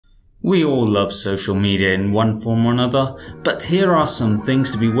We all love social media in one form or another, but here are some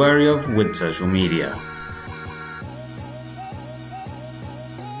things to be wary of with social media.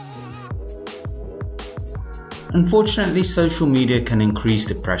 Unfortunately, social media can increase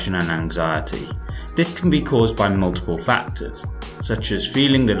depression and anxiety. This can be caused by multiple factors, such as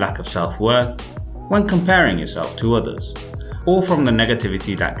feeling the lack of self-worth when comparing yourself to others, or from the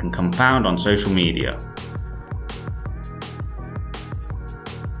negativity that can compound on social media.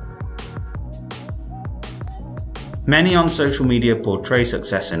 Many on social media portray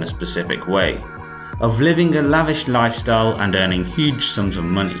success in a specific way, of living a lavish lifestyle and earning huge sums of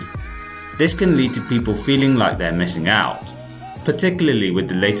money. This can lead to people feeling like they're missing out, particularly with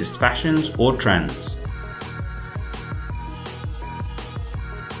the latest fashions or trends.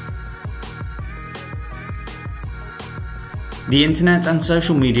 The internet and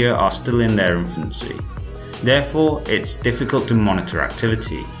social media are still in their infancy, therefore it's difficult to monitor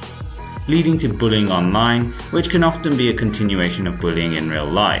activity, leading to bullying online, which can often be a continuation of bullying in real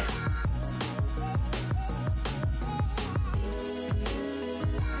life.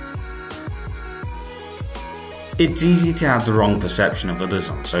 It's easy to have the wrong perception of others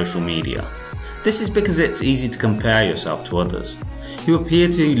on social media. This is because it's easy to compare yourself to others, who appear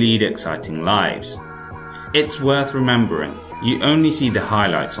to lead exciting lives. It's worth remembering, you only see the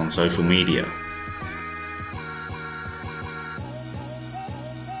highlights on social media.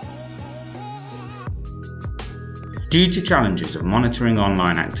 Due to challenges of monitoring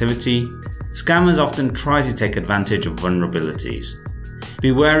online activity, scammers often try to take advantage of vulnerabilities.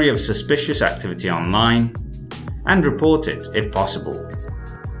 Be wary of suspicious activity online and report it if possible.